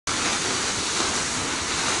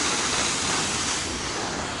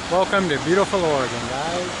Welcome to beautiful Oregon,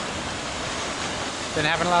 guys. Been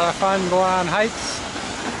having a lot of fun going on hikes.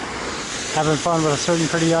 Having fun with a certain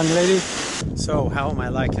pretty young lady. So how am I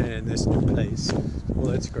liking it in this new place? Well,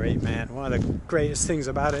 it's great, man. One of the greatest things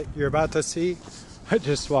about it you're about to see. I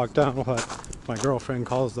just walked down what my girlfriend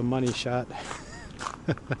calls the money shot.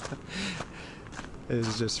 It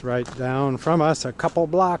is just right down from us, a couple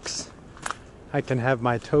blocks. I can have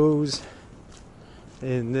my toes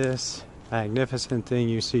in this magnificent thing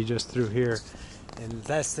you see just through here in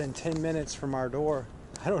less than 10 minutes from our door.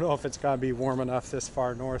 I don't know if it's gonna be warm enough this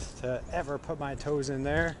far north to ever put my toes in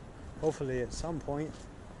there. Hopefully at some point,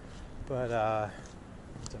 but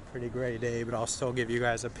it's a pretty great day, but I'll still give you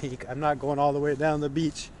guys a peek. I'm not going all the way down the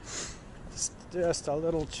beach. It's just a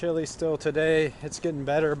little chilly still today. It's getting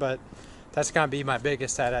better, but that's gonna be my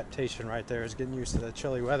biggest adaptation right there, is getting used to the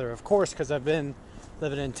chilly weather. Of course, because I've been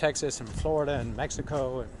living in Texas and Florida and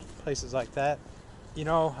Mexico and places like that. You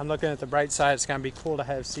know, I'm looking at the bright side. It's gonna be cool to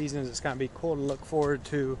have seasons. It's gonna be cool to look forward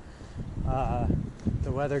to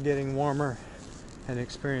the weather getting warmer and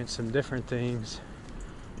experience some different things.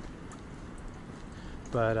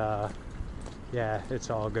 But yeah,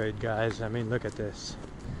 it's all good, guys. I mean, look at this.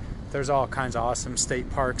 There's all kinds of awesome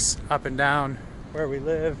state parks up and down where we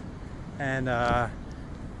live, and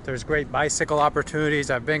there's great bicycle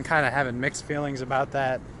opportunities. I've been kind of having mixed feelings about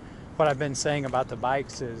that. What I've been saying about the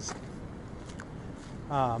bikes is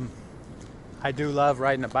I do love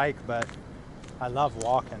riding a bike, but I love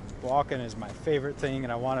walking. Walking is my favorite thing,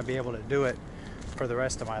 and I want to be able to do it for the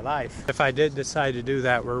rest of my life. If I did decide to do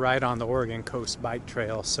that, we're right on the Oregon Coast Bike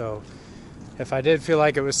Trail, so if I did feel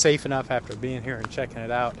like it was safe enough after being here and checking it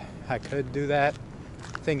out, I could do that.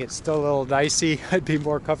 I think it's still a little dicey. I'd be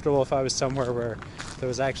more comfortable if I was somewhere where there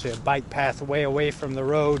was actually a bike path way away from the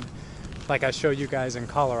road, like I showed you guys in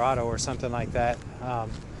Colorado or something like that.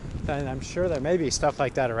 And I'm sure there may be stuff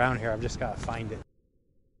like that around here. I've just got to find it.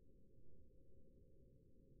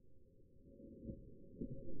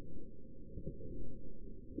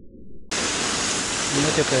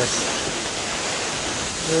 Look at this.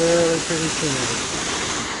 Really pretty scenery.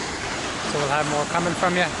 So we'll have more coming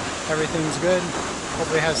from you. Everything's good.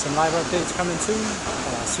 Hopefully have some live updates coming soon.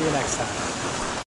 And I'll see you next time.